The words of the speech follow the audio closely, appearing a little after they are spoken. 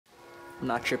I'm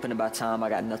not tripping about time, I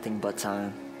got nothing but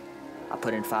time. I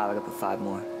put in 5, I gotta put 5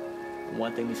 more.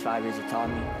 One thing these 5 years have taught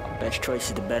me, my best choice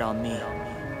is to bet on me.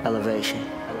 Elevation.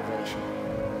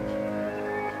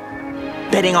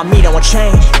 Betting on me don't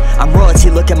change. I'm royalty,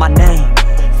 look at my name.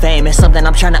 Fame is something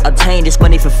I'm trying to obtain. This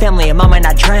money for family and mama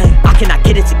not drain. I cannot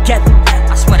get it together,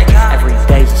 I swear to God. Every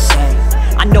day's the same.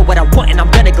 I know what I want and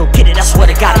I'm gonna go get it. I swear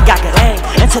to God, I got good aim.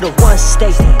 And to the ones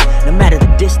stay there, no matter the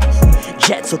distance.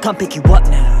 Jets will come pick you up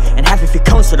now, and half of your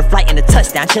cones for the flight and the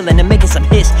touchdown. Chillin' and making some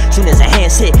hits. Soon as the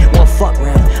hands hit, one fuck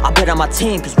round. I bet on my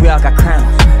team cause we all got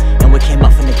crowns, and we came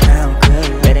up from the ground.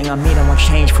 Good. Betting on me, don't want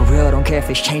change for real. Don't care if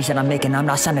it's change that I'm making. I'm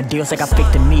not signing deals like I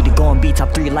picked in me to go and be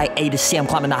top 3 like A to C. I'm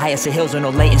climbing the highest of hills with no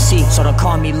latency. So don't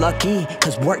call me lucky,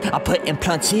 cause work I put in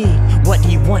plenty. What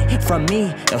do you want from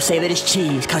me? They'll say that it's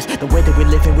cheese, cause the way that we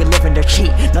living, they're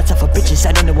cheap. Nuts up for bitches,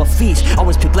 I don't know what fees.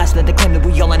 Always pick last, then they claim that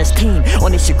we all on this team.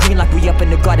 On this green like we up in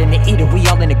the garden and eat it. We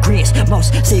all in agreement.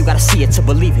 Most say you gotta see it to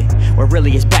believe it. What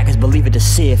really is back is believe it to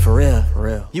see it for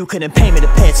real. You couldn't pay me to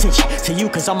pay attention to you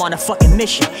cause I'm on a fucking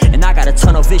mission. And I got a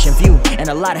tunnel vision view and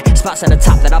a lot of spots on the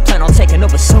top that I plan on taking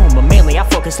over soon. But mainly I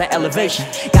focus on elevation.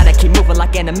 Gotta keep moving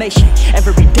like animation.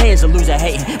 Every day is a loser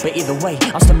hating, but either way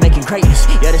I'm still making greatness.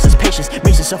 Yeah, this is patience,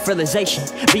 reaching self-realization.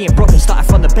 Being broken, starting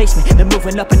from the basement, then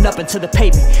moving up and up into the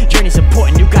pavement. Journey's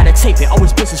important, you gotta tape it.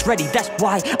 Always business ready, that's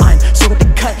why I'm so good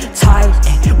to cut ties.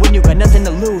 And when you got nothing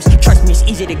to lose, trust me, it's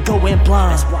easy to go in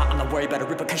blind. That's why I'm not worried about a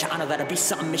repercussion. I know that'll be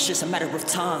something, it's just a matter of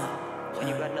time. When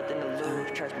you got nothing to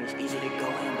lose, trust me, it's easy to go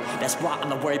in blind. That's why I'm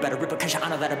not worried about a repercussion. I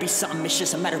know that'll be something, it's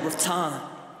just a matter of time.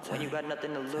 When you got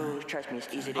nothing to lose, trust me,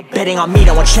 it's easy to go. Betting on me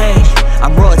don't want change.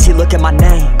 I'm royalty, look at my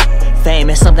name. Fame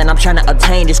is something I'm trying to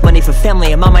obtain. This money for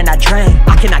family and mama not drain.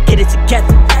 I cannot get it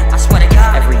together, I swear to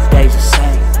God. Every day's the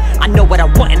same. I know what I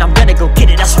want and I'm gonna go get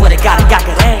it. I swear to God, I got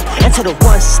good aim. And to the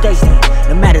ones stay there,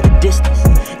 no matter the distance.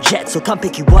 Jets will come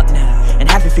pick you up now, and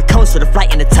half of your cones for the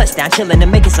flight and the touchdown. Chillin'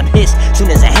 and making some hits. Soon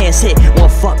as the hands hit, one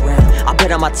fuck round. I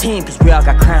bet on my team cause we all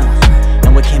got crowns,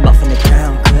 and we came up from the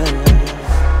ground. Good.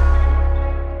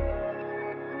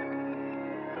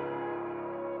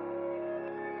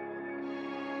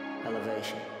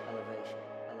 Elevation.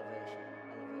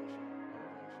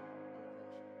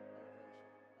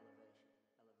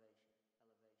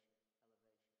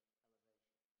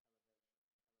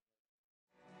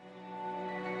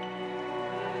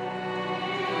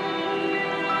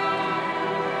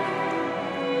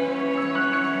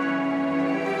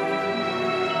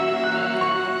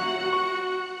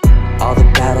 All the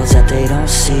battles that they don't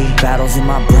see, battles in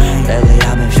my brain. Lately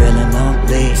I've been feeling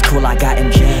lonely. It's cool I got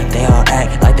MJ. They all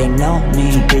act like they know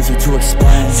me, too busy to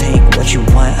explain. Think what you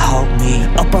want, help me.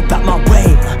 Up out my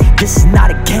way, this is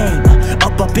not a game.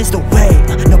 Up is the way,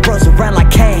 no bros around like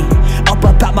Kane. Up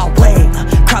out my way,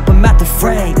 crop 'em out the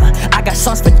frame. I got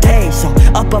songs for days, so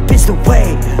up is the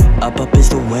way. Up is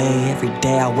the way, every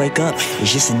day I wake up,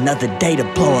 it's just another day to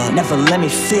blow up. Never let me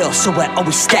feel, so it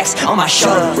always stacks on my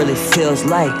shoulder. Really feels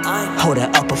like holding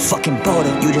up a fucking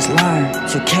boulder. You just learn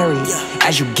to carry it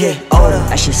as you get older.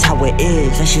 That's just how it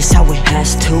is, that's just how it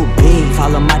has to be.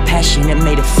 Follow my passion, it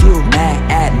made a few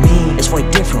mad at me. It's way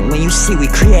different when you see we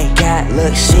create. God,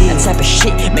 look, see, that type of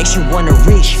shit makes you wanna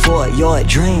reach for your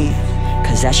dream.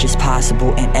 Cause that's just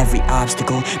possible, and every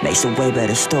obstacle makes a way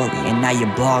better story. And now you're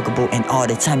bloggable, and all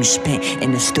the time you spent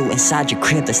in the stew inside your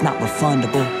crib, that's not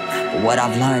refundable. But what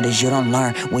I've learned is you don't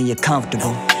learn when you're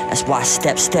comfortable. That's why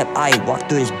step, I walk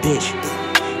through this bitch.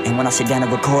 And when I sit down to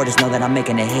record, just know that I'm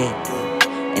making a hit.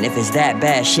 And if it's that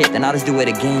bad shit, then I'll just do it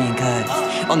again.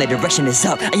 Cause only direction is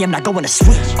up, I am not going to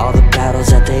switch. All the battles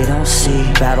that they don't see,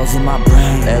 battles in my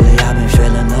brain. Lately I've been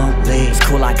feeling lonely. It's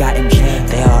cool I got MJ.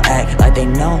 They all act like they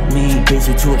know me, too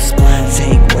busy to explain.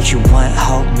 Think what you want,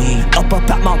 help me. Up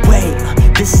out my way,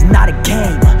 this is not a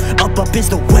game. Up is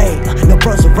the way, no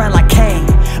bros around like Kane.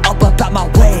 Up out my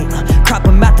way, crop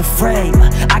 'em out the frame.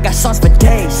 I got songs for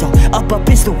days, so up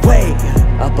is the way.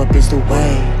 Up is the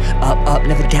way. Up,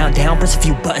 never down. Press a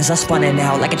few buttons, I spun it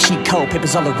out like a cheat code.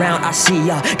 Papers all around, I see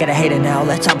y'all. Got a hater now,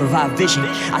 let time provide vision.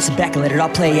 I sit back and let it all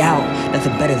play out.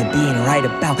 Nothing better than being right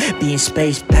about being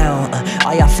space bound.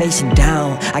 All y'all facing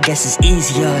down, I guess it's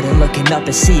easier than looking up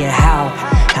and seeing how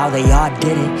they all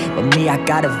did it. But me, I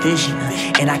got a vision,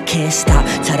 and I can't stop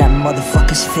till that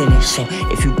motherfucker's finished. So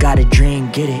if you got a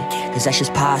dream, get it, cause that's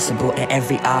just possible. And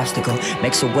every obstacle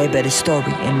makes a way better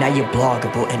story. And now you're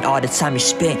bloggable, and all the time you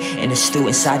spent in the stew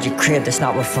inside your crib, that's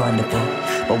not refundable.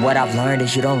 But what I've learned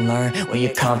is you don't learn when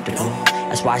you're comfortable.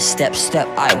 That's why step,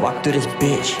 I walk through this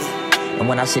bitch. And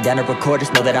when I sit down to record,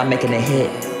 just know that I'm making a hit.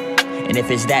 And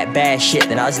if it's that bad shit,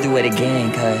 then I'll just do it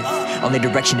again. Cause only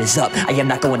direction is up, I am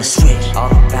not going to switch. All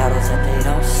the battles that they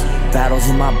don't see, Battles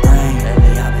in my brain,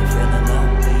 lately I've been feeling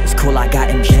lonely. It's cool, I got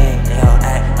MJ, they all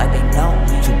act like they know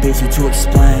me. Too busy to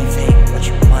explain, think what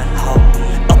you want, hold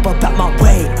me. Up out my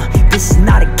way, this is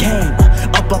not a game.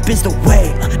 Up is the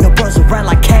way, no birds around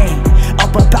like Cain.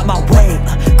 Up out my way,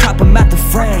 crop 'em out the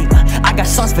frame. I got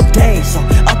songs for days, so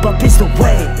up is the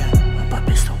way. Up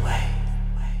is the way.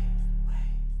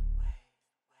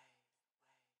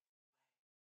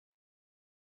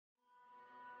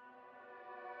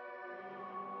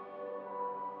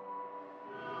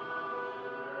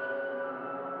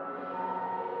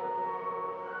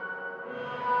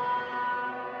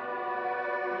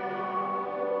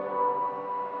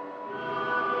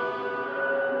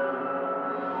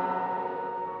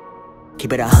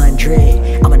 Keep it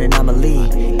 100, I'm an anomaly.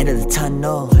 End of the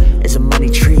tunnel is a money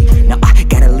tree. Now I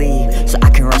gotta leave so I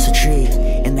can rustle trees.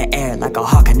 In the air like a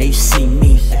hawk, I know you see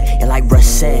me. And like Russ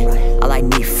said, I like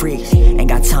neat freaks. Ain't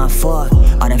got time for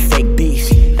all them fake beefs.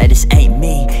 That just ain't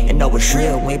me, and know it's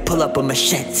real when you pull up with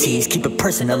machetes. Keep it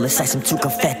personal, it's like some two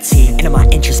confetti. And in my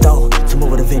interest though, to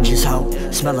move with a vengeance, ho.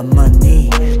 Smelling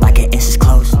money like an instance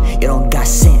close. You don't got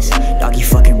sense, dog, you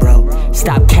fucking broke.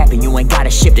 Stop capping, you ain't got a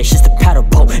ship, that's just a paddle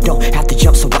boat. Don't have to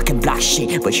jump so I can block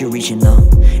shit, but you're reaching though.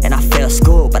 And I failed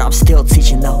school, but I'm still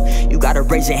teaching though. You gotta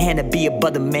raise your hand to be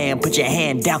above the man. Put your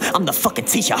hand down, I'm the fucking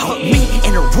teacher. Hold me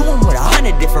in a room with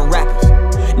 100 different rappers.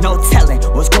 No telling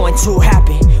what's going to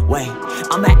happen. Wait,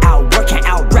 I'ma outwork and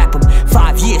out-rap them.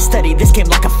 5 years study this game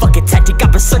like a fucking tactic.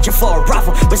 I've been searching for a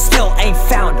rival, but still ain't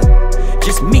found him.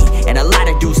 Just me and a lot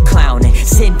of dudes clowning.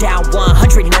 Sitting down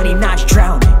 199's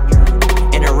drowning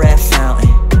in a red fountain.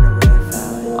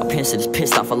 My pencil is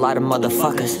pissed off a lot of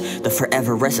motherfuckers. The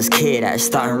forever restless kid that is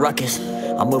starting ruckus.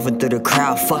 I'm moving through the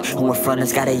crowd, fuck who in front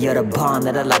us. Got a yellow bomb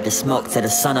that I like to smoke till the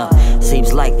sun up.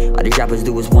 Seems like all these rappers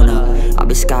do is one up. I'll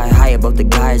be sky high above the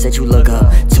guys that you look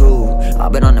up to.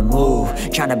 I've been on the move,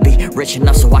 trying to be rich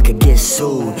enough so I could get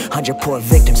sued. 100 poor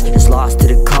victims just lost to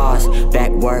the cause.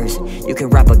 Backwards, you can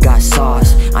rap but got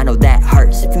sauce. I know that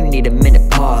hurts if you need a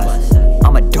minute pause.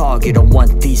 I'm a dog, you don't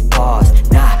want these paws.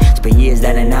 Nah, it's been years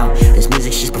that and out. This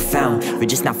music's just profound, we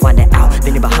just not finding out.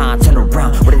 Then you're behind, turn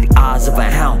around, what are the odds of a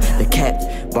hound? They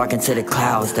kept barking to the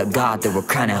clouds, the God that will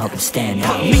crown and help him stand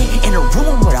out. Me in a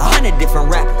room with 100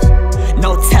 different rappers.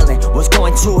 No telling what's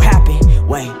going to happen.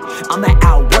 Wait, I'ma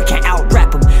outwork and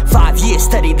out-rap them. 5 years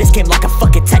study this game like a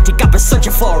fucking tactic. I've been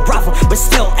searching for a rival, but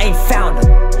still ain't found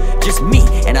him. Just me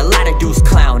and a lot of dudes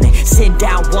clowning. Sitting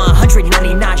down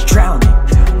 199's drowning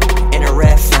in a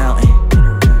red fountain.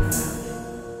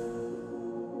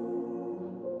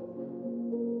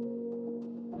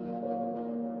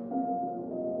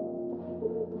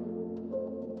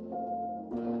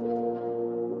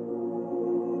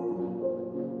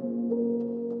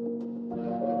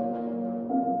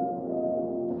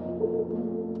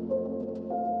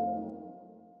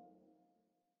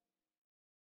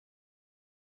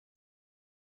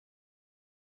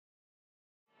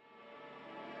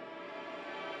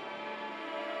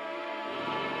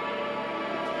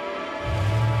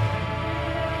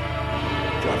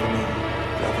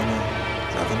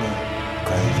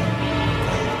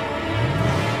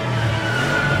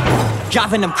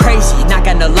 Driving them crazy, not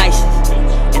got no license.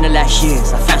 In the last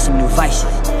years, I found some new vices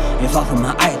involved with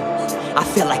my idols. I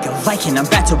feel like a Viking, I'm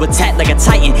about to attack like a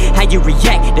Titan. How you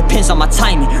react depends on my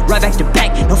timing. Right back to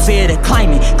back, no fear to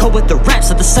climbing. Cold with the rap,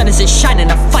 so the sun isn't shining.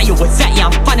 I fire with that, yeah,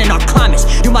 I'm finding our climates.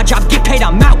 Do my job, get paid,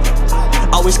 I'm out.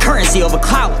 Always currency over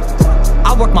clout.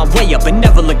 I work my way up and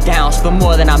never look down. Spend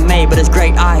more than I made, but it's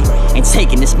great I ain't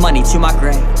taking this money to my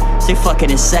grave. Say fuck it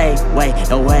and say, wait,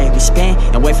 no way. We spend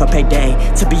and wait for payday.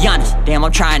 To be honest, damn,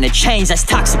 I'm trying to change, that's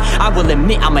toxic. I will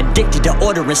admit I'm addicted to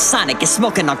ordering Sonic and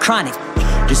smoking on chronic.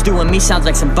 Just doing me sounds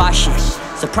like some boss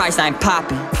shit. Surprised I ain't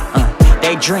popping.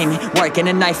 Daydreaming, working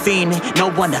and night fiending. No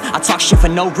wonder I talk shit for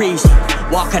no reason.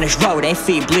 Walk on this road, ain't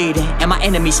feet bleeding, and my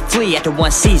enemies flee after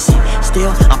one season.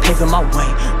 Still, I'm paving my way.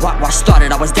 Right where I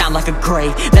started, I was down like a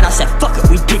grave. Then I said, fuck it,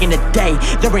 we digging today.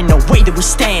 There ain't no way that we're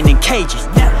staying in cages.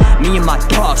 Me and my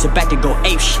dogs are back to go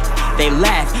ape shit. They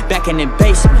laugh back in the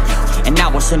basement, and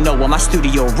now wants to know what my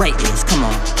studio rate is. Come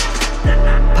on.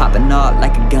 Popping up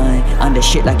like a gun, under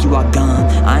shit like you are gone.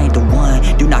 I ain't the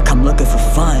one, do not come looking for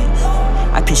fun.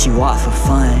 I piss you off for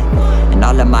fun, and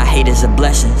all of my haters are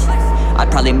blessings. I'd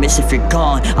probably miss if you're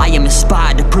gone. I am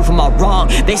inspired to prove them all wrong.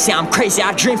 They say I'm crazy,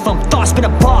 I dream from thoughts. Been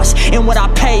a boss in what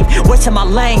I pave. Wait till my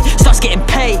lane starts getting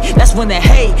paid. That's when they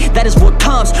hate, that is what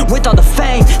comes with all the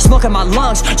fame. Smoke in my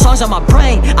lungs, songs on my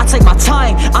brain. I take my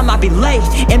time, I might be late,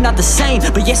 am not the same,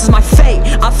 but yes, it's my fate.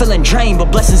 I'm feeling drained,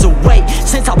 but blessings await.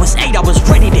 Since I was 8, I was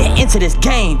ready to enter this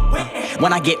game.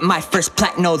 When I get my first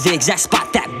plaque, know the exact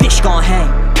spot that bitch gon'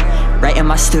 hang. right in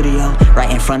my studio,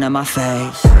 right in front of my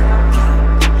face.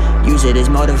 Use it as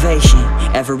motivation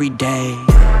every day.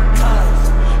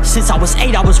 Since I was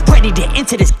 8, I was ready to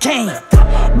enter this game.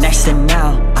 Next to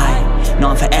now, I know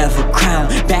I'm forever crowned.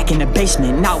 Back in the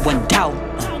basement, not one doubt.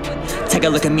 Take a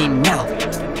look at me now.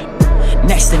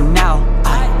 Next to now,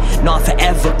 I know I'm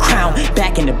forever crowned.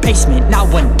 Back in the basement, not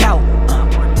one doubt.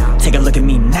 Take a look at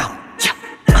me now.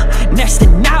 Next to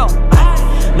now,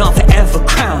 I know I'm forever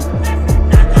crowned.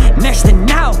 Next to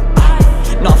now,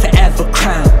 I know I'm forever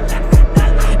crowned.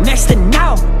 Next to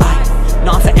now, I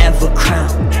know I'm forever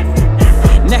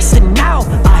crowned. Next to now,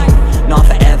 I know I'm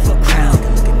forever crowned.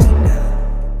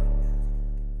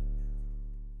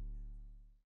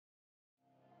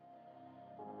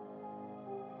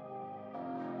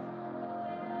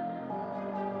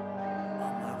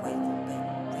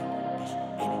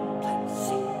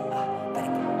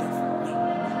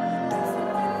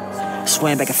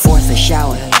 Swaying back and forth in the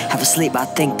shower. Half asleep, I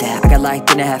think that I got like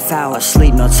 3.5 hours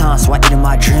sleep, no time, so I eat in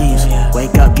my dreams.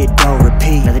 Wake up, get dough,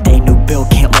 repeat. Another day, new bill,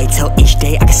 can't wait till each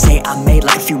day I can say I made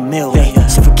like a few mil.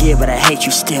 So forgive, but I hate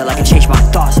you still. I can change my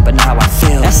thoughts, but not how I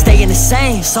feel. That's staying the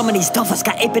same. Some of these dumb fucks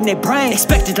got ape in their brain.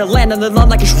 Expected to land on the lawn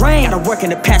like it's rain. Gotta work in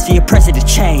the past for your present to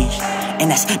change. And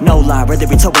that's no lie, whether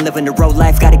it's open, living the road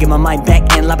life. Gotta get my mind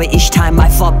back in line, but each time I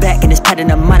fall back in this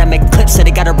pattern of mine, I make clips, so they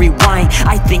gotta rewind.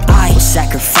 I think I will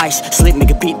sacrifice, sleep,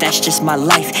 make a beat, that's just my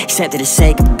life. Except to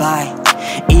say goodbye,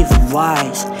 either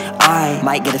wise. I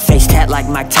might get a face tat like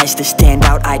Mike Tyson to stand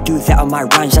out. I do that on my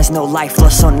rhymes, that's no life. Flow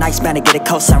so nice, man, I get a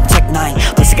cosign, Tech 9.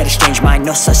 Plus I got a strange mind,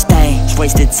 no such thing. Just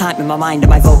wasted time in my mind and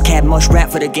my vocab. Most rap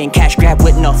for the game, cash grab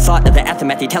with no thought of the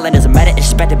aftermath. They tell it doesn't matter,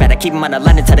 it's expected, but I keep them on the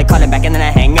line until they call it back and then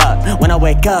I hang up. When I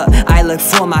wake up, I look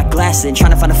for my glasses and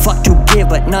trying to find a fuck to give,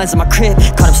 but none's in my crib.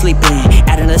 Caught him sleeping,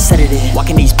 add another sedative.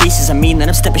 Walking these pieces, I mean that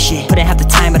I'm stepping shit. Putting half the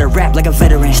time at a rap like a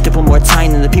veteran. Stipple more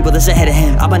time than the people that's ahead of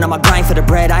him. I've been on my grind for the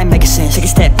bread, I ain't making sense. Take a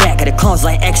step back, at the clones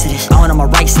like Exodus. I want on my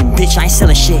rights and bitch, I ain't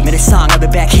selling shit. Made a song, I've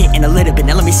been back hitting a little bit,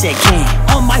 now let me say again.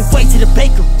 On my way to the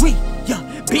bakery, yeah,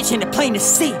 bitch in the plane to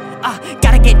see. I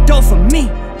gotta get dough for me,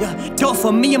 yeah, dough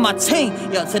for me and my team,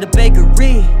 yeah, to the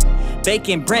bakery.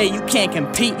 Baking bread, you can't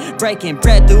compete. Breaking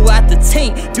bread throughout the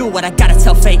team. Do what I gotta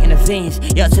tell fate in the veins.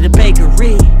 Yo, to the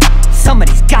bakery.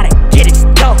 Somebody's gotta get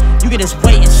it dough. You can just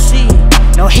wait and see.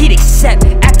 No heat except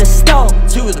at the stove.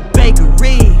 To the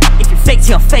bakery. If you fake to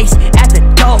your face at the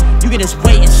door, you can just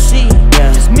wait and see.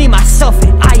 Yeah. Just me, myself,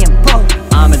 and I am both.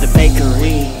 I'm at the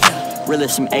bakery.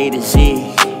 Realist from A to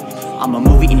Z. I'm a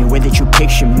movie any way that you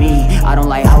picture me. I don't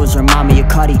like hoes or mommy or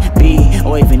Cardi B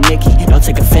or even Nicki. Don't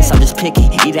take offense, I'm just picky.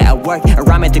 Either at work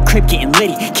or I'm at the crib getting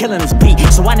litty, killing this beat,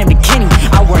 so I named it Kenny.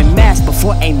 I wore a mask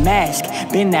before a mask.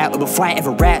 Been that way before I ever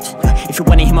rapped. If you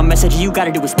wanna hear my message, you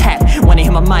gotta do is tap. Wanna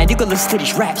hear my mind, you can listen to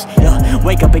these raps.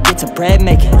 Wake up and get to bread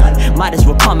making. Might as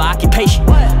well call my occupation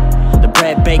the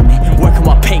bread baking, working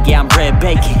while paid, yeah, I'm bread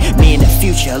baking. Me in the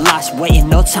future, lost waiting,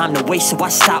 no time to waste, so I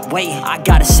stop waiting. I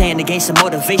got a saying to gain some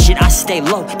motivation, I stay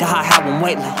low, the high how I'm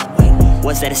weightless.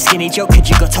 Was that a skinny joke? Could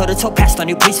you go toe to toe past on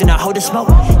you, please do not hold the smoke?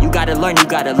 You gotta learn, you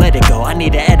gotta let it go. I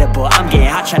need an edible, I'm getting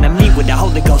hot trying to meet with the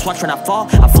Holy Ghost. Watch when I fall,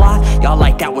 I fly, y'all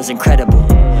like that was incredible.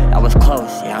 That was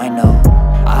close, yeah, I know.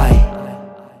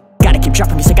 Gotta keep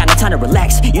dropping cause I got no time to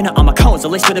relax. You're not on my cones,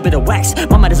 at least with a bit of wax.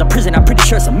 My mind is a prison, I'm pretty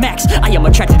sure it's a max. I am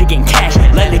attracted to getting cash.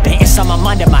 Lately been inside my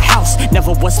mind at my house.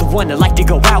 Never was the one that like to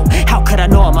go out. How could I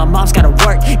know my mom's gotta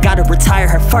work? Gotta retire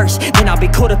her first, then I'll be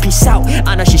cool to peace out.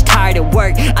 I know she's tired of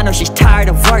work, I know she's tired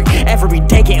of work. Every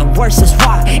day getting worse, that's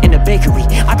why in the bakery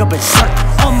I go berserk.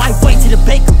 On my way to the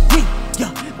bakery,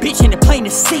 yeah, bitch in the plane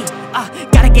to see. I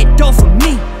gotta get dough for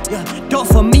me, yeah, dough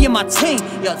for me and my team,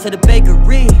 yeah, to the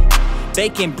bakery.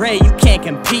 Baking bread, you can't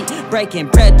compete. Breaking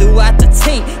bread throughout the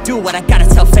team. Do what I gotta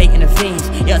tell fate in the veins.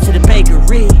 Yo, to the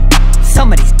bakery.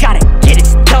 Somebody's gotta get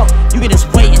it dough. You can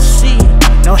just wait and see.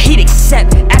 No heat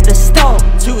except at the stove.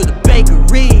 To the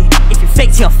bakery. If you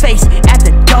fake to your face at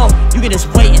the door, you can just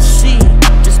wait and see.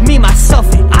 Just me, myself,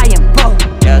 and I am both.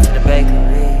 Yo, to the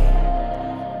bakery.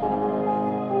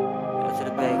 Yo, to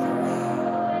the bakery.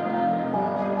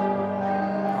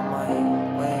 On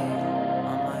my way.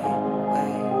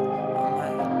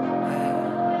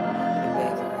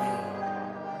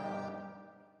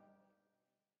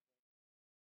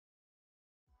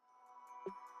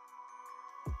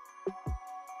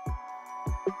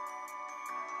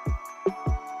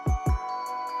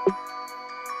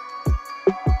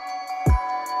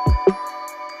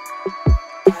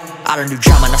 I don't do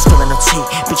drama, not spilling no tea.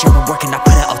 Bitch, I've been working, I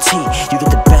put in OT. You get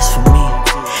the best from me,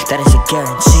 that is a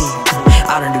guarantee.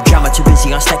 I don't do drama, too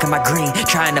busy on stacking my green.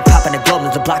 Trying to pop in the globe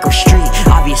of the block or street.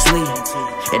 Obviously,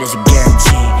 it is a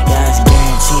guarantee, yeah, it's a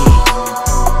guarantee.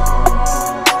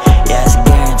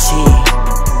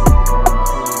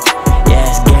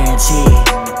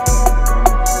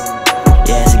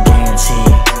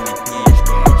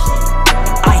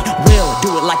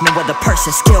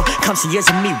 months and years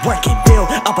of me working. Build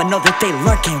up, I know that they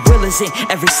lurking. Will is in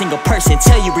every single person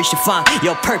till you reach to find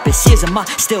your purpose. Years of mine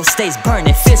still stays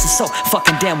burning. Fears are so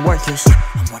fucking damn worthless.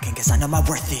 I'm working cause I know my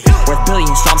worth is worth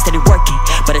billions, so I'm steady working.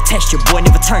 But a test your boy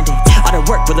never turned it. All the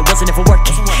work, well it wasn't ever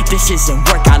working. This isn't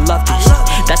work, I love this.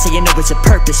 That's how you know it's a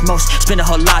purpose. Most spend a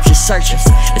whole life just searching.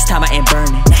 This time I ain't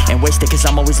burning and wasted cause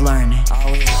I'm always learning.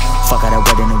 Fuck all that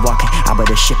wording and walking. I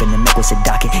better ship in the milk with a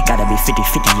docket. Gotta be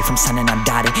 50-50, you from signing I'm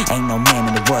dotted. Ain't no man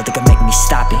in the world that can make me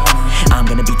stop it. I'm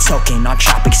gonna be token on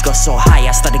tropics, go so high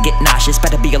I start to get nauseous.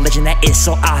 Better be a legend, that is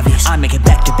so obvious. I make it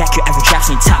back to back, your average raps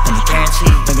ain't topping it.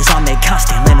 Guaranteed. Fingers on me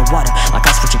constant, land of water like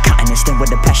I switch your continents. Then with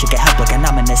the passion get help like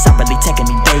anonymous. I'm really taking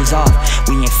these days off.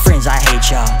 We ain't friends, I hate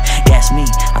y'all. Gas me,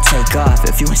 I take off.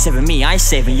 If you ain't saving me, I ain't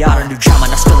saving y'all. I don't do drama,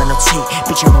 not spilling no tea.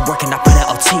 Bitch, I've been working, I put in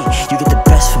OT. You get the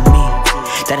best from me,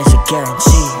 that is a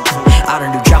guarantee. I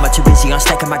don't do drama, too busy on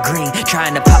stacking my green.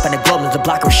 Trying to pop in the globe of the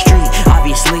block or street.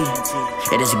 Obviously,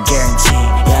 it is a guarantee.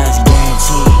 Yeah, it's a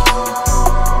guarantee.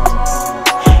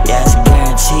 Yeah, it's a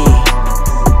guarantee.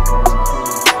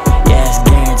 Yeah, it's a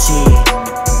guarantee.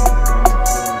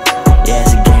 Yeah,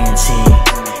 it's a guarantee.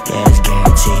 Yeah, it's a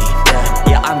guarantee.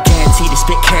 Yeah, I'm guaranteed to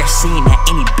spit kerosene at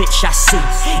any bitch I see.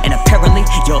 And apparently,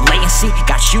 your latency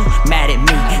got you mad at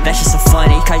me. That's just so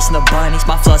funny, cause no bunnies.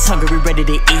 My flow's hungry, ready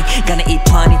to eat. Gonna eat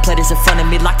plenty, platters in front of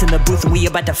me. Locked in the booth and we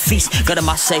about to feast. Go to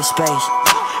my safe space,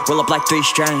 roll up like 3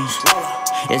 strains.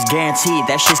 It's guaranteed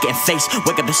that shit's getting faced.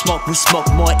 Wake up and smoke, we smoke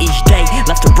more each day.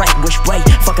 Left to right, which way?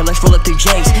 Fuck it, let's roll up 3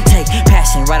 J's. Take,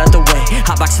 passing right out the way.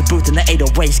 Hotbox the booth in the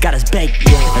 808s, got us baked.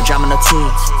 Yeah, no drama, no tea,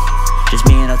 just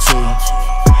me and OT.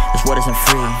 This world isn't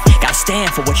free, gotta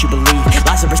stand for what you believe.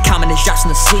 Lazarus common as drops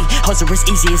in the sea. Hustle as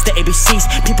easy as the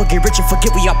ABCs. People get rich and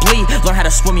forget we all bleed. Learn how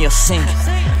to swim, you'll sink.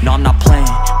 No, I'm not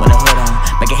playing with a hood on.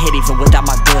 Make a hit even without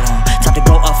my good on. Time to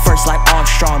go up first like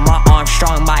Armstrong. My arm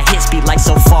strong, my hit speed like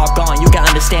so far gone. You can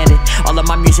understand it. All of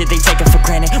my music they take it for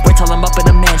granted. Wait till I'm up in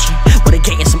the mansion with a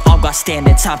gate and some arm guard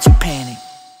standing. Time to panic.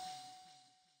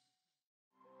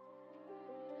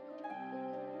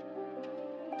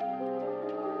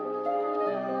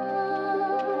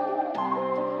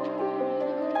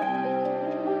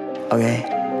 Okay,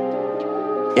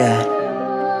 yeah.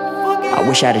 I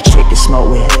wish I had a chick to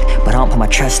smoke with, but I don't put my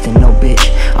trust in no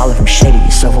bitch. All of them shady,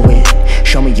 it's over with.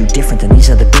 Show me you different than these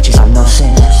other bitches, I've no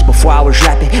sense. Before I was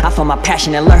rapping, I found my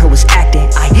passion and learned who was acting.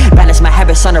 I balance my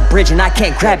habits on a bridge and I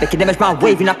can't grab it. Can damage my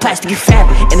wave, you're not plastic, you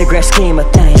fabric. In the grand scheme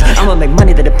of things, I'ma make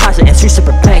money to deposit in 3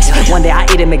 separate banks. One day I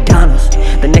eat at McDonald's,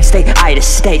 the next day I eat a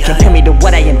steak. Compare me to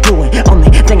what I am doing, only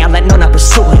thing I let know not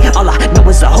pursuing. All I know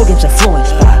is the whole game's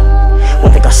influence.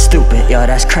 One think I'm stupid, yo,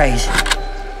 that's crazy.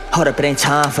 Hold up, it ain't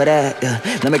time for that, yeah.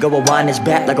 Let me go rewind this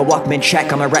back like a Walkman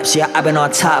track. I'm a rap, see, I've been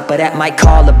on top, but that might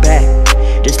call it back.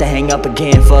 Just to hang up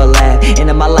again for a laugh.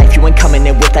 Into my life, you ain't coming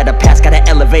in without a pass. Gotta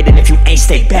elevate it if you ain't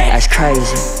stay back. That's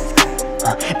crazy.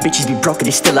 Bitches be broke and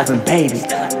they still having babies.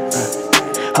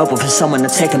 Hoping for someone to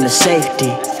take them to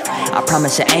safety. I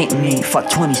promise it ain't me, fuck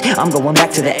 20s, I'm going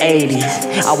back to the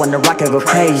 80s. I wanna rock and go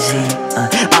crazy.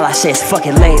 All I say is fuck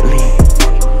it lately.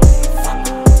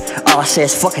 All I say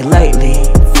is fuck it lately.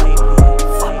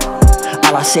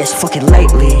 All I say is fuck it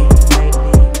lately.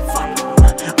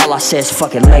 All I say is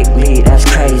fuck it lately. That's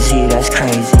crazy, that's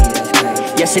crazy.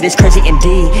 Yes, it is crazy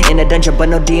indeed. In a dungeon, but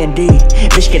no D&D.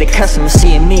 Bitch, get accustomed to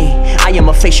seeing me. I am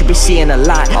a face you be seeing a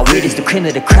lot. My weed is the cream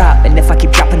of the crop, and if I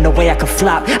keep dropping the way I can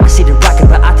flop. I see the rocket,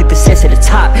 but I think the sense at the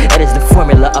top. That is the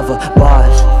formula of a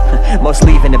boss. Most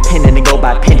leave independent and go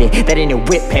by pendant. That ain't a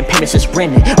whip, and payments is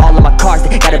renting. All of my cars,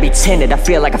 they gotta be tinted. I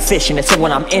feel like a fish in the tin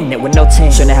when I'm in it with no tin.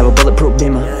 Shouldn't have a bulletproof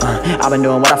beamer. I've been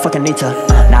doing what I fucking need to.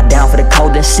 Not down for the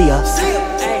cold and see ya.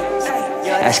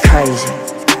 That's crazy.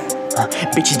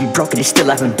 Bitches be broke and they still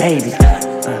having babies.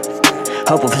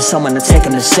 Hoping for someone to take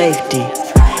them to safety.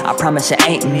 I promise it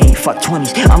ain't me, fuck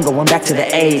 20s, I'm going back to the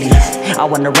 80s. I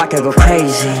wanna rock and go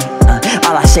crazy.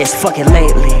 All I say is fuck it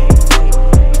lately.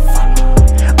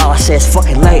 All I say is fuck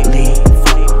it lately.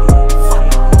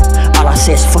 All I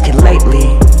say is fuck it lately.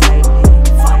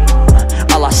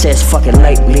 All I say is fuck it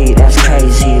lately. That's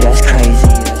crazy, that's crazy.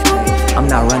 I'm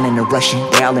not running or rushing,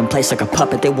 they all in place like a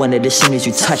puppet. They want it as soon as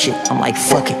you touch it. I'm like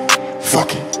fuck it,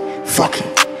 fuck it, fuck it.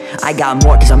 I got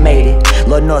more cause I made it.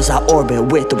 Lord knows I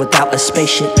orbit with or without a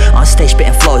spaceship. On stage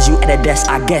spitting flows, you at a desk,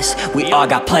 I guess we all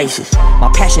got places.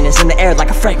 My passion is in the air like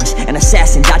a fragrance. An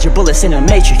assassin, dodging bullets in the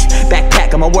matrix.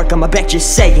 Backpack, I'ma work on my back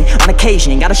just saying. On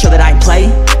occasion, gotta show that I ain't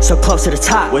playing. So close to the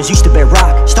top, where it used to be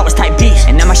rock. Start was type beast,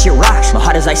 and now my shit rocks. My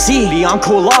heart as I see, beyond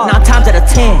cool off. 9 times out of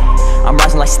 10, I'm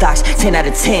rising like stocks, 10 out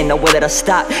of 10, no way that I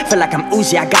stop. Feel like I'm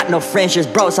Uzi, I got no friends,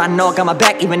 just bros. I know I got my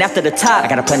back even after the top. I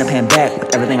gotta plan to pay him back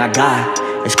with everything I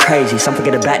got. It's crazy, some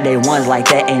forget about day ones like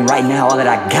that ain't right now all that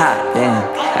I got.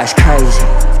 Damn, that's crazy.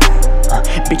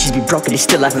 Bitches be broken, they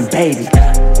still having babies.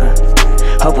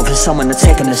 Hoping for someone to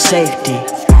take them to safety.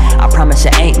 I promise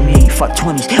it ain't me, fuck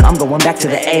 20s, I'm going back to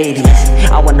the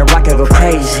 80s. I wanna rock and go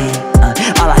crazy.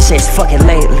 All I say is fuck it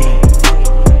lately.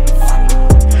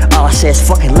 All I say is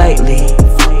fuck it lately.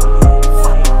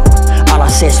 All I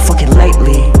say is fuck it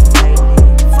lately.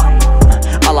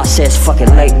 All I say is fuck it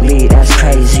lately. That's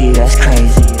crazy, that's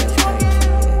crazy.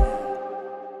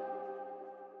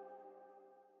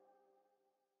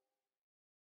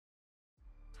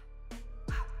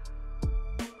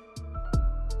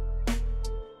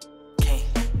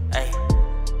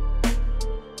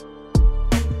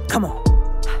 Come on.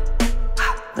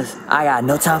 Listen, I got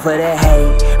no time for that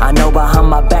hate. I know behind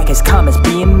my back is comments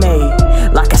being made.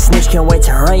 Like a snitch, can't wait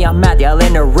to run your mouth, y'all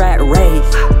in a rat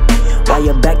race. While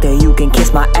you're back there, you can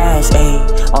kiss my ass,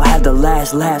 ayy. I'll have the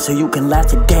last laugh so you can laugh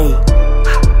today.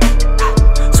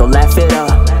 So laugh it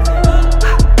up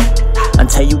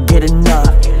until you get enough.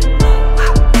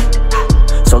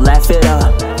 So laugh it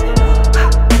up,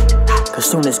 cause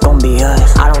soon it's gon' be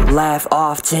us. I don't laugh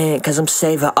often, cause I'm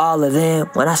saving all of them.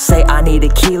 When I say I need a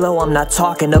kilo, I'm not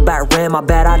talking about rim. I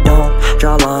bet I don't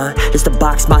draw a line, just to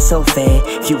box myself in.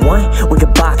 If you want, we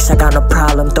can box, I got no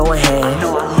problem throwing hands. I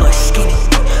know I look skinny,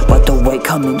 but the way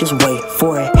coming, just wait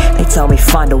for it. They tell me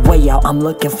find a way out, I'm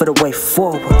looking for the way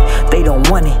forward. They don't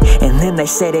want it, and then they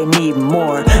say they need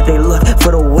more. They look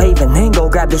for the wave and then go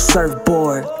grab the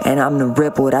surfboard. And I'm the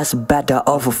ripple that's about to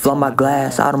overflow my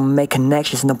glass. I don't make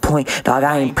connections, no point, dog,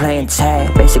 I ain't playing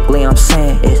tag. Basically I'm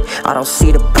saying is, I don't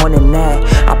see the point in that.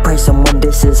 I pray someone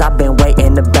disses, I've been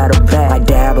waiting to battle back. I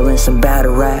dabble in some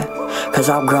battle rap, cause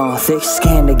I've grown thick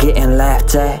skin to getting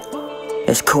laughed at.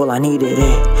 It's cool, I needed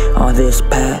it on this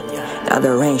path. Now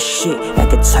there ain't shit that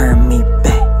could turn me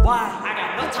back.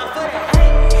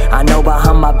 I know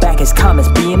behind my back is comments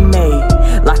being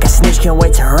made. Like a snitch, can't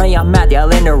wait to run your mouth, y'all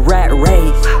in a rat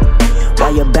race.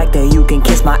 While you're back there, you can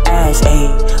kiss my ass,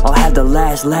 ayy. I'll have the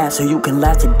last laugh so you can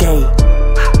laugh today.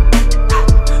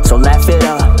 So laugh it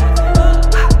up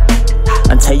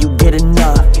until you get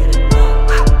enough.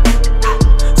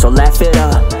 So laugh it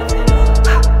up,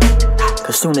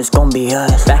 cause soon it's gon' be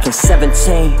us. Back in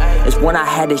 17 is when I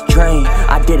had this dream.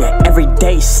 I did it every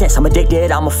day since. I'm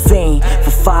addicted, I'm a fiend.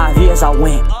 For 5 years I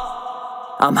went,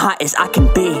 I'm hot as I can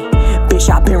be. Bitch,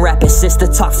 I've been rapping since the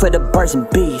talk for the birds and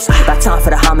bees. Got time for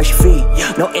the homage fee.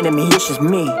 No enemy, it's just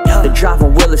me. The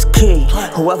driving wheel is key.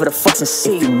 Whoever the fuck's in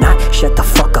C. If you not, shut the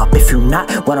fuck up. If you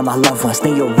not one of my loved ones,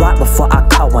 then you'll rock before I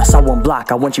call one. So I won't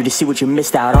block, I want you to see what you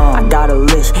missed out on. I got a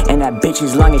list, and that bitch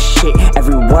is long as shit.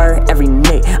 Every word, every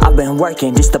nick, I've been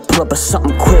working just to pull up a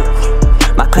something quick.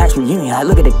 My class reunion, I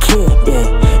look at the kid,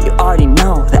 yeah. You already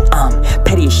know that I'm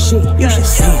petty as shit. You should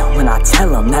see him when I tell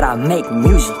them that I make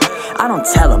music. I don't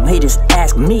tell them, they just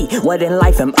ask me, what in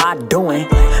life am I doing?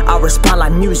 I respond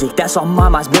like music, that's all my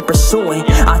mind's been pursuing.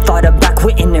 I thought about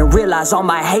quitting and realized all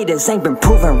my haters ain't been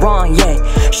proven wrong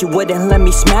yet. She wouldn't let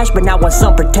me smash, but now want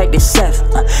some protected sex.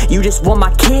 You just want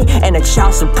my kid and a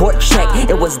child support check.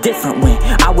 It was different when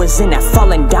I was in that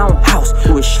falling down house.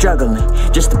 Who was struggling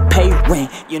just to pay rent.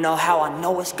 You know how I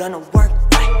know it's gonna work?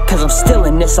 Cause I'm still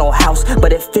in this old house,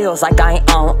 but it feels like I ain't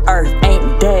on earth.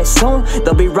 Ain't dead soon,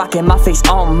 they'll be rocking my face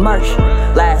on merch.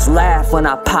 Last laugh when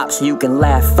I pop so you can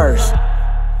laugh first.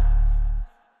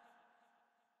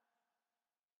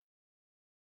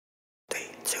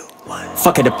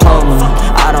 Fuck a diploma,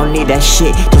 I don't need that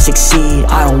shit to succeed,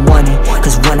 I don't want it.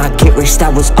 Cause when I get rich,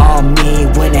 that was all me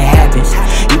when it happens.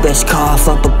 You best cough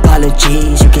up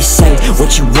apologies, you can say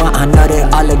what you want, I know they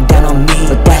all look down on me.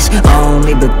 But that's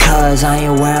only because I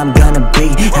ain't where I'm gonna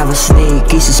be. Have a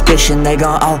sneaky suspicion they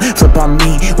gon' all flip on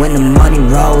me. When the money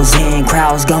rolls in,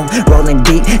 crowds gon' rollin'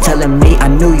 deep, telling me I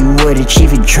knew you would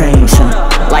achieve your dreams.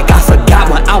 Like I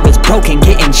forgot when I was broken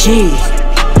getting cheese.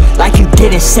 Like you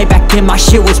didn't say back then my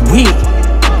shit was weak.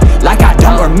 Like I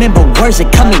don't remember words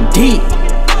that coming deep.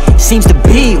 Seems to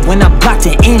be when I'm blocked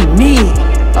and in need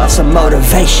of some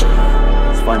motivation.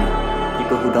 It's funny,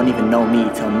 people who don't even know me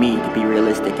tell me to be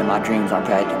realistic and my dreams aren't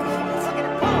practical.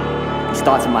 These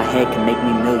thoughts in my head can make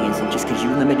me millions, and just cause you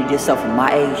limited yourself at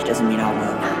my age doesn't mean I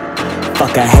will.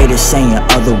 Fuck a hater saying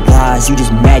otherwise, you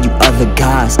just mad you other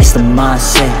guys. It's the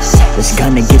mindset that's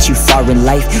gonna get you far in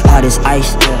life, hard as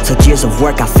ice. Took years of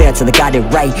work, I failed till I got it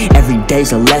right. Every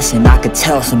day's a lesson, I could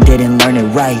tell some didn't learn it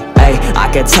right. Ay,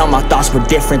 I could tell my thoughts were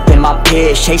different than my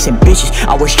peers. Chasing bitches,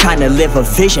 I was trying to live a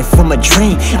vision from a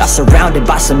dream. I'm surrounded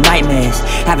by some nightmares,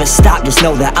 haven't stopped, just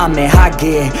know that I'm in high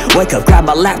gear. Wake up, grab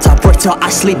my laptop, work till I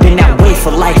sleep in that way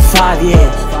for like 5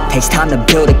 years. Takes time to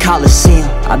build a coliseum.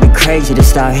 I've been crazy to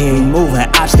start here, moving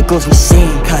obstacles we seen.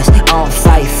 Cause I don't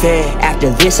fight fair. After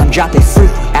this I'm dropping free.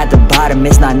 At the bottom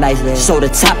it's not nice there, so the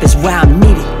top is where I'm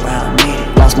needed.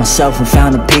 Lost myself and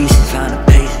found the pieces.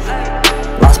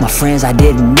 Lost my friends, I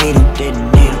didn't need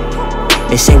them.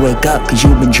 They say wake up cause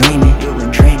you've been dreaming.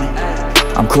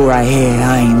 I'm cool right here,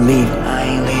 I ain't leaving.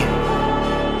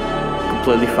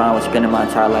 Completely fine with spending my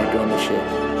entire life doing this shit.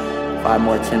 5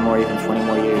 more, 10 more, even 20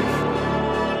 more years.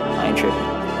 I ain't tripping.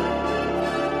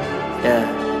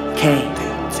 Yeah, King.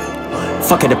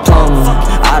 Fuck a diploma,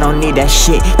 I don't need that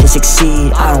shit to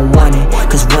succeed, I don't want it.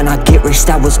 Cause when I get rich,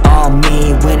 that was all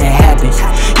me when it happens.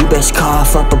 You best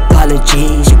cough up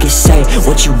apologies. You can say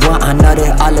what you want, I know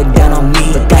that all look down on me,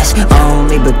 but that's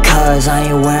only because I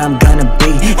ain't where I'm gonna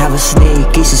be. Have a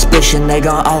sneaky suspicion they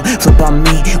gon' all flip on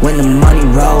me. When the money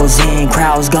rolls in,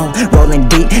 crowds gon' rollin'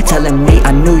 deep, telling me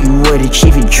I knew you would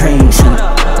achieve your dreams.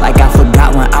 Like I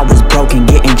forgot when I was broken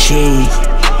getting cheese.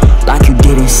 Like you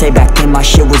didn't say back then my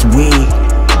shit was weak.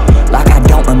 Like I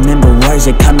don't remember words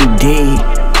that cut me deep.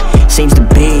 Seems to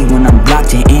be when I'm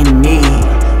blocked and in need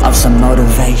of some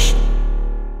motivation.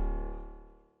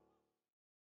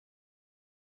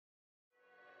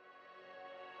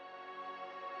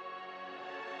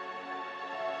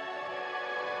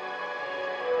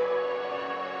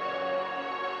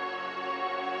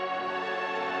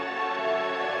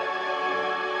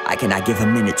 I cannot give a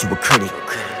minute to a critic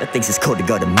that thinks it's cool to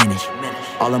go diminish.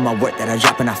 All of my work that I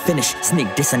drop and I finish.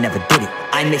 Sneak this, I never did it.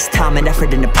 I mix time and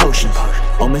effort into potions.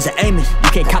 Omens and Amos,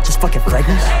 you can't cop this fucking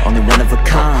fragrance. Only one of a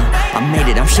kind, I made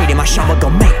it, I'm shading my shot, what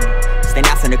gon' make it. Stand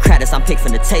out from the crowd as I'm picked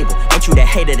from the table. Ain't you that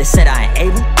hater that said I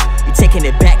ain't able? You taking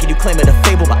it back and you claim it a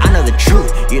fable, but I know the truth.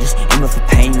 You just aiming for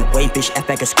pain and wait, bitch. F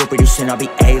back a script producing, I'll be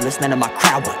A-list. None of my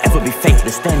crowd will ever be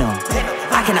faithless. Stand on.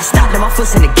 I cannot stop them, my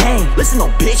foot's in the game. Listen, no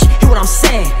bitch, hear what I'm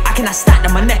saying. I cannot stop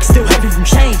them, my neck still heavy from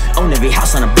change. Own every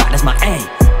house on the block, that's my aim.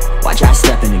 Watch I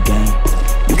step in the game.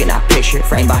 You cannot picture it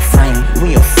frame by frame. You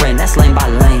and your friend, that's lane by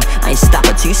lane. I ain't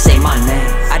stopping till you say my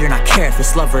name. I do not care if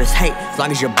it's love or it's hate, as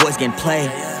long as your boy's getting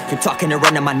played. Keep talking and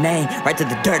running my name right to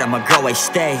the dirt, I'ma go away,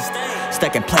 stay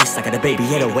stuck in place like a baby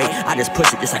 808. I just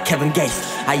push it just like Kevin Gates.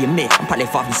 I admit, I'm probably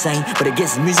far from sane, but it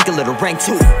gives music a little rank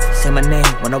too. Say my name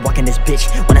when I walk in this bitch.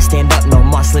 When I stand up, no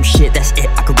more slim shit, that's it.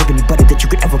 I could rip anybody that you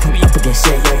could ever put me up against.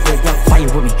 Yeah. Fire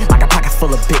with me like a pocket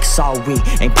full of big saw weed.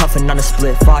 Ain't puffing on a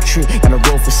split far tree, got a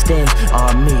roll for stem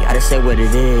on me. I just say what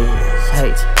it is.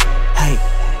 Hate.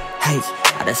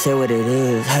 I just say what it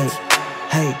is. Hate.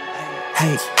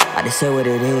 I just say what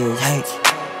it is. Hate.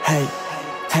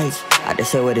 I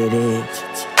just say what it is.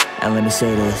 And let me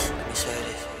say this.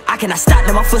 I cannot stop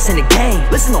them, my foot's in the game.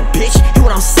 Listen, no bitch, hear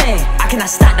what I'm saying. I cannot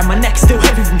stop them, my neck still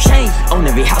heavy from change. Own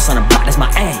every house on the block, that's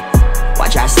my aim.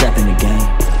 Watch I step in the game.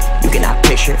 You cannot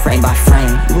picture it frame by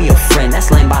frame. You and your friend, that's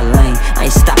lane by lane. I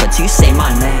ain't stopping till you say my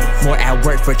name. More at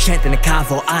work for a chant than a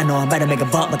convo. I know I'm better make a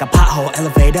bump like a pothole.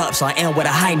 Elevate up so I am with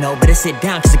a high note. Better sit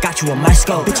down cause I got you on my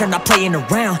scope. Bitch, I'm not playing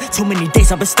around. Too many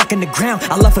days I've been stuck in the ground.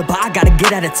 I love it but I gotta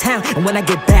get out of town. And when I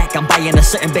get back I'm buying a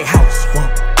certain big house. Whoa.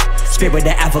 Straight with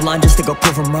the Avalon just to go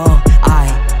prove them wrong. I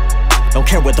don't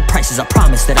care what the price is, I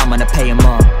promise that I'm gonna pay them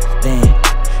all. Then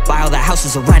buy all the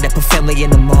houses around it, put family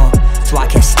in the mall. So I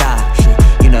can't stop, shit.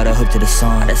 You know the hook to the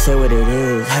song. I just say what it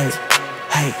is. Hate.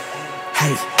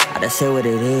 I just say what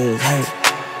it is. Hate.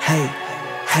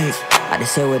 I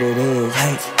just say what it is.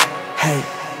 Hate.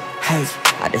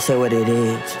 I just say what it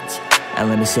is. And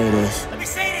let me say this.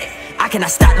 I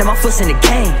cannot stop them, my foot's in the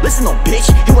game. Listen, no bitch,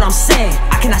 hear what I'm saying.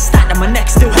 I cannot stop them, my neck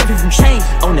still heavy from change.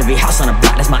 Own every house on the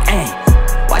block, that's my aim.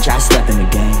 Watch I step in the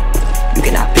game. You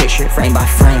cannot picture it frame by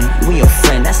frame. You and your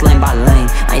friend, that's lane by lane.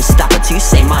 I ain't stopping till you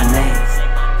say my name.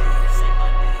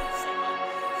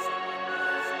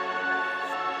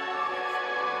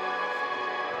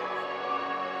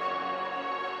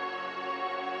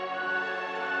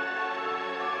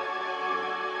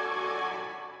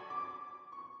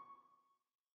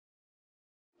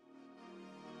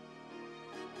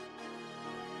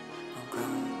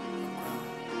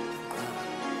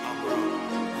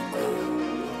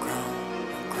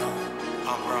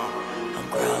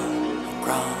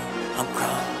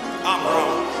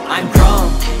 I'm grown.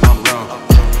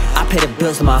 I pay the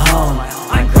bills in my home.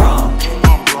 I'm grown.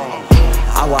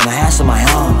 I want my ass on my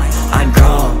own. I'm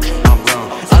grown.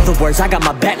 Other words, I got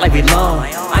my back like we long.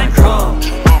 I'm grown.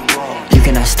 You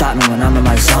cannot stop me when I'm in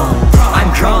my zone.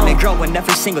 I'm grown and growing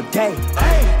every single day.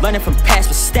 Learning from past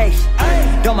mistakes.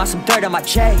 Don't mind some dirt on my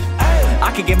J.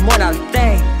 I can get more out of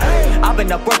thing. I've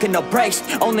been up working no breaks.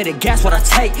 Only the gas what I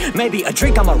take. Maybe a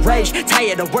drink on my rage.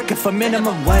 Tired of working for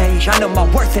minimum wage. I know my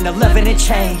worth in 11 and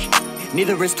change.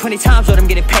 Neither is 20 times what I'm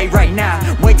getting paid right now.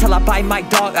 Wait till I buy my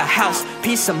dog a house.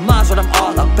 Peace of mind's what I'm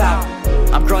all about.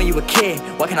 I'm growing you a kid,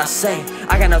 what can I say?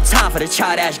 I got no time for the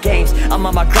child-ass games. I'm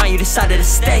on my grind, you decided to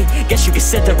stay. Guess you can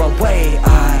sit there and wait.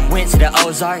 I went to the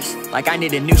Ozarks, like I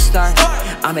need a new start.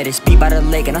 I made this beat by the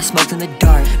lake and I smoked in the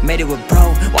dark. Made it with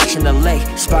bro, watching the lake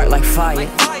spark like fire.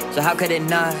 So how could it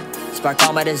not spark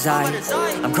all my desire?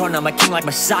 I'm growing, I'm a king like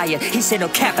Messiah. He said no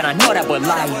cap and I know that would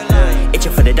lie.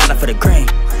 Itching for the dollar for the grain.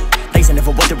 Lazy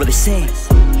never what they really sing.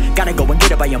 Gotta go and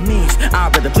get it by your means.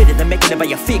 I'd rather bleed it than making it by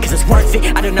your feet, cause it's worth it.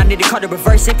 I do not need a car to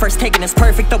reverse it. First taking is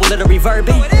perfect, throw a little reverb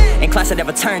in. In class I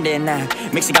never turned in now.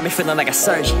 Mixing got me feeling like a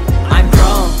surgeon. I'm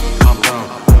grown.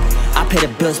 I pay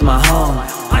the bills in my home.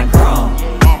 I'm grown.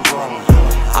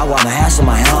 I want my ass on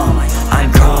my own. I'm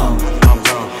grown.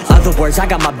 Other words, I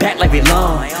got my back like we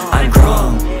long. I'm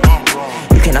grown.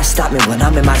 You cannot stop me when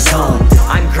I'm in my zone.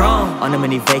 I'm grown. On a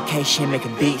mini vacation,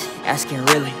 making beats. Asking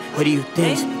really, what do you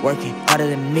think's working harder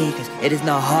than me? Cause it is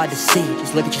not hard to see.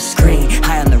 Just look at your screen.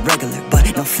 High on the regular,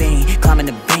 but no fiend. Climbing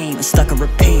the beam and stuck on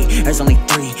repeat. There's only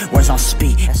 3 words on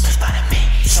speed. That's just fine to me.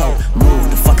 So move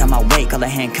the fuck out my way, call it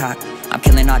Hancock. I'm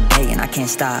killing all day and I can't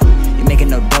stop. You making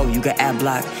no dough, you got ad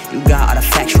block. You got all the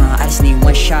facts wrong, I just need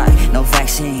one shot. No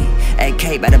vaccine,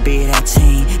 AK better be that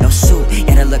team. No suit,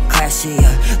 yeah that look classy.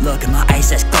 Look at my ice,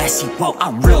 that's glassy. Whoa,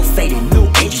 I'm real faded, new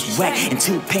ages whack. And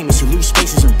 2 payments, you lose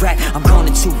spaces and rack. I'm grown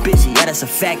and too busy, yeah that's a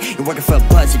fact. You're working for a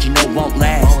buzz that you know won't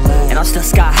last. And I'm still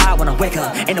sky high when I wake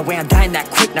up. Ain't no way I'm dying that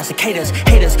quick, now cicadas.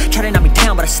 Haters try to knock me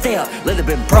down but I stay up. Little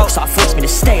bit broke so I force me to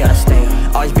stay up.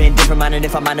 Always been different minded,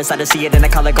 if I'm honest I to see it then I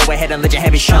call it go ahead and let your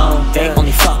heavy shown. They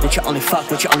only fuck with you, only fuck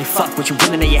with you, only fuck with you.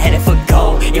 Willing that you're headed for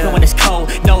gold. Even when it's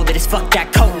cold, know that it's fuck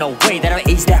that cold. No way that I'll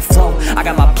ease that flow. I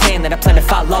got my plan that I plan to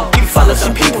follow. You follow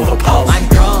some people who pose. I'm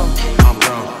grown.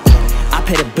 I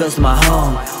pay the bills in my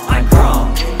home. I'm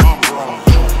grown.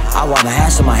 I want my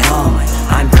ass on my own.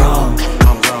 I'm grown.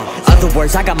 Other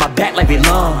words, I got my back like we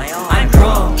long. I'm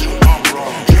grown.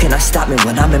 You cannot stop me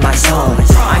when I'm in my zone.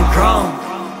 I'm grown.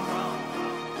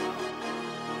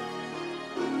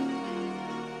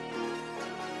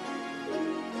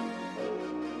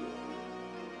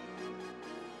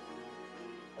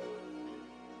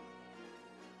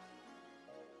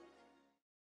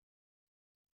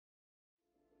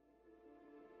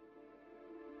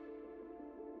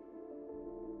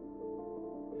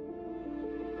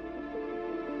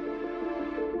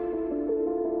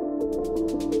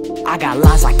 I got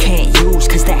lines I can't use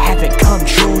cause they haven't come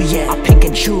true yet. I pick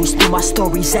and choose through my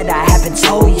stories that I haven't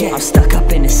told yet. I'm stuck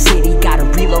up in the city, gotta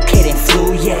relocate and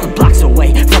flew yet. I'm blocks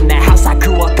away from that house I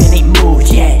grew up in, ain't moved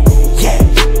yet.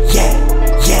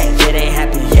 It ain't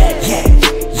happened yet.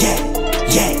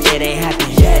 It ain't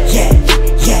happened yet.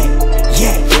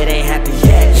 It ain't happened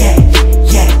yet.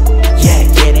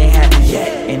 It ain't happened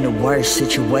yet. In the worst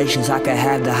situations I could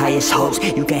have the highest hopes.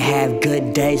 You can have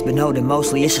good days but know that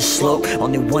mostly it's a slope.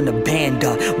 Only when the band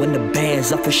up, when the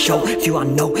band's up for show. Few I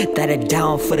know that are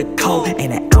down for the cold.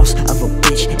 Ain't an ounce of a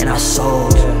bitch in our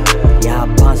souls. Yeah, our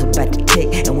bonds about to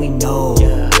tick and we know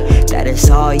that it's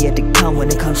all yet to come when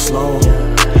it comes slow.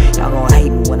 Y'all gon' hate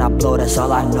me when I blow, that's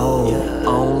all I know.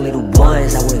 Only the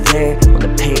ones that were there when the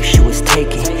picture was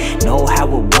taken know how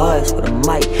it was with a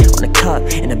mic on the cup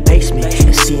in the basement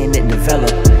and seeing it develop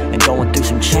and going through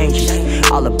some changes.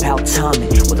 All about timing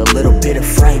with a little bit of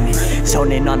framing.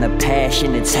 Zoning on the past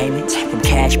entertainment, from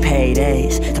cash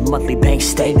paydays to monthly bank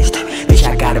statements. Bitch,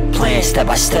 I got a plan step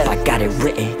by step, I got it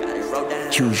written.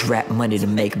 Choose rap money to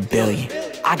make $1 billion.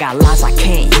 I got lines I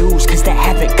can't use cause they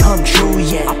haven't come true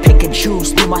yet. I pick and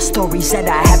choose through my stories that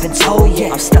I haven't told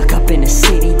yet. I'm stuck up in the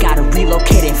city, gotta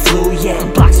relocate and flew yet.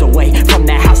 I'm blocks away from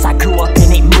that house I grew up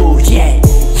in, ain't moved yet.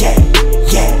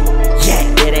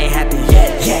 It ain't happened yet.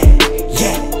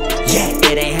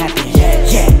 It ain't happened yet.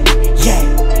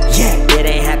 It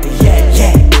ain't happened yet.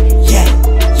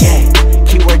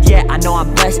 Keyword yeah, I know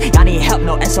I'm blessed. Y'all need help,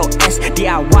 no SOS.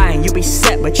 DIY and you be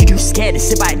set, but you too scared to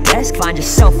sit by a desk. Find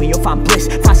yourself and you'll find bliss.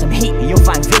 Find some heat and you'll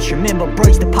find Vish. Remember bro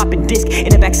used to poppin' disc in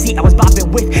the backseat I was bopping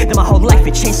with. Then my whole life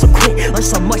it changed so quick. Learned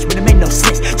so much but it made no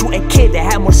sense. To a kid that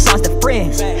had more songs than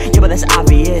friends. Yeah, but that's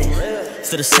obvious.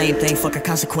 Still the same thing, fuck a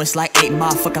consequence like 8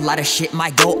 Mile. Fuck a lot of shit,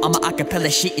 my goal, I'm a acapella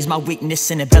shit is my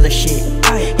weakness and embellish shit.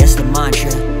 Yes, the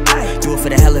mantra, do it for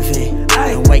the hell of it.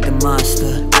 Don't wake the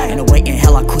monster, and the wait in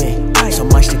hell I quit. So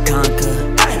much to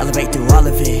conquer, elevate through all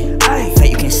of it.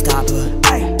 Fate, you can't stop her.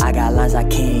 I got lines I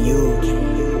can't use.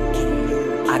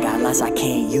 I got lines I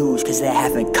can't use cause they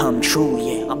haven't come true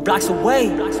yet. I'm blocks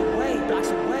away.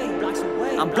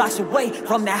 I'm blocks away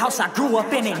from the house I grew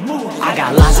up in, ain't moved. I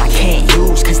got lines I can't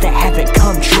use, cause they haven't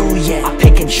come true yet. I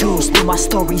pick and choose through my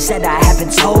stories that I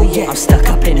haven't told yet. I'm stuck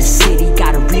up in the city,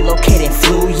 gotta relocate and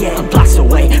flew yet. I'm blocks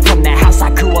away from the house I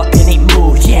grew up in, ain't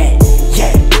moved yet.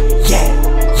 Yeah, yeah,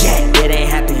 yeah, it ain't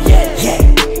happened yet. Yeah,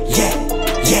 yeah,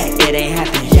 yeah, it ain't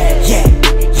happened yet. Yeah,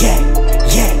 yeah,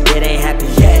 yeah, it ain't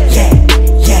happened yet. Yeah,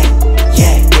 yeah,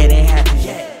 yeah, it ain't happened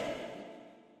yet.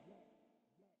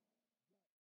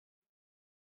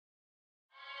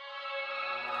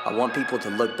 I want people to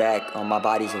look back on my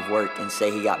bodies of work and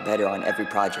say he got better on every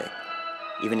project.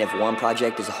 Even if one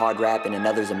project is a hard rap and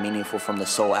another's a meaningful from the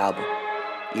soul album.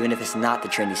 Even if it's not the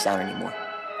trendy sound anymore.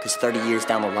 Cause 30 years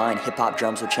down the line, hip-hop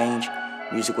drums will change,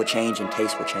 music will change, and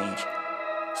taste will change.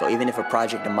 So even if a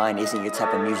project of mine isn't your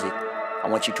type of music, I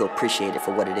want you to appreciate it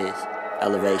for what it is.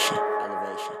 Elevation.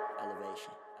 Elevation.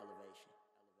 Elevation. Elevation.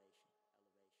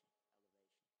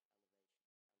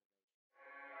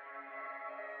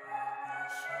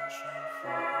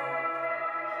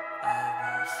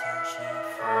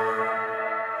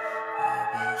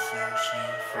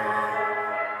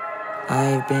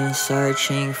 I've been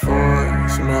searching for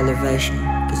some elevation,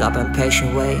 cause I've been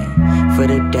patient waiting for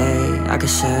the day I could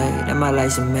say that my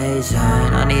life's amazing.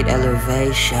 I need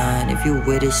elevation, if you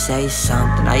with it say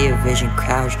something. I hear vision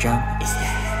crowds jumping.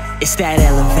 It's that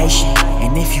elevation,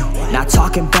 and if you not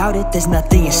talking about it, there's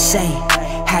nothing you're saying.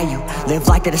 How you live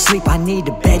like that asleep, I need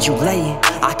the bed you lay in.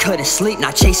 I couldn't sleep,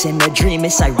 not chasing a dream,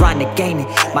 it's ironic, ain't it?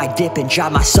 Might dip and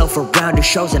drive myself around to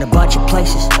shows in a bunch of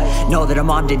places. Know that I'm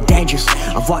armed and dangerous,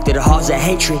 I've walked through the halls of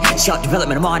hatred.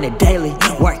 Self-development, I'm on it daily,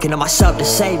 working on myself to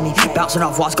save me. Bouncing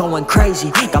off walls, going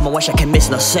crazy, got my wish I can miss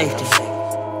no safety.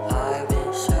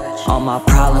 All my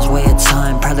problems weigh a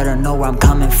ton, proud that I know where I'm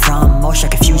coming from. Motion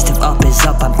confused if up is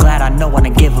up, I'm glad I know when to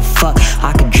give a fuck.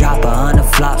 I could drop 100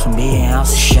 flops from being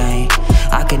house ashamed.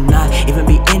 I could not even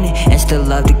be in it and still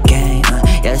love the game.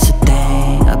 Yeah, that's the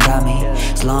thing about me.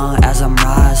 As long as I'm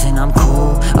rising, I'm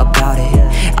cool about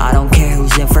it. I don't care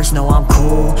who's in first, no, I'm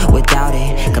cool without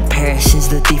it. Comparisons,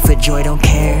 the thief of joy, don't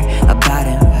care about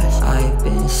him. I've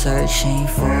been searching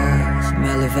for some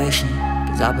elevation,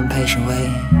 cause I've been patient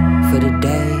waiting for the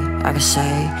day I can say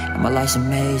that my life's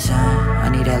amazing. I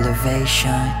need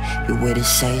elevation, you with it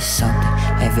say something.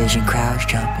 That vision crowds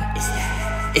jumping.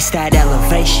 It's that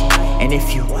elevation, and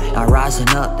if you not rising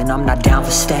up, then I'm not down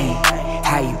for staying.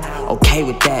 How you okay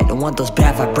with that? Don't want those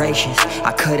bad vibrations.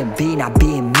 I couldn't be not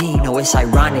being me, no, it's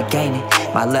ironic, ain't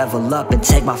it? Might level up and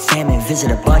take my fam and visit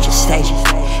a bunch of stages.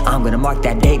 I'm gonna mark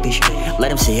that date, bitch, let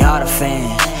them see all the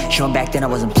fans. Showing back then I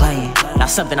wasn't playing, not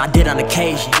something I did on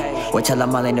occasion. Wait till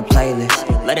I'm all in the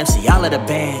playlist, let them see all of the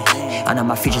bands. I know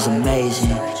my future's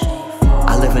amazing.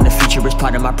 I live in the future, it's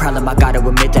part of my problem. I gotta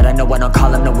admit that I know I don't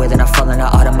call him no way, then I fall in the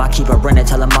autumn. I keep it running,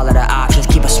 tell them all of the options.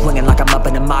 Keep it swinging like I'm up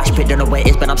in the mosh pit. Don't know where it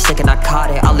is, but I'm sick and I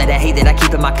caught it. All of that hate that I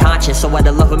keep in my conscience. So what,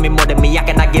 the love of me more than me, I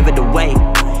cannot give it away.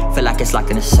 Feel like it's locked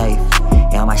in a safe.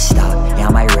 Yeah, I might stop, yeah,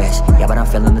 I might rest. Yeah, but I'm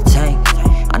feeling the tank.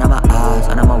 I know my odds,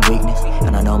 I know my weakness,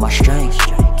 and I know my strengths.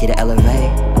 Get to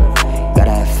elevate,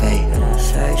 gotta have faith. And I'm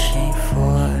searching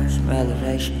for some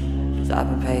elevation, cause I've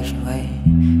been patient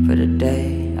waiting for the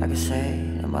day I can say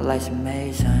that my life's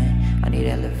amazing. I need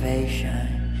elevation,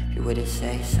 if you with it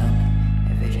say something.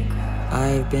 That vision crowd.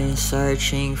 I've been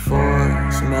searching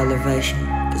for some elevation,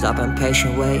 cause I've been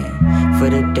patient waiting for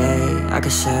the day I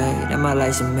can say that my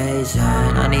life's amazing.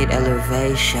 I need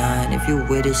elevation, if you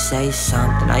with it say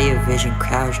something. I hear vision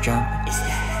crowds jumping.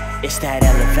 It's that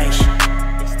elevation.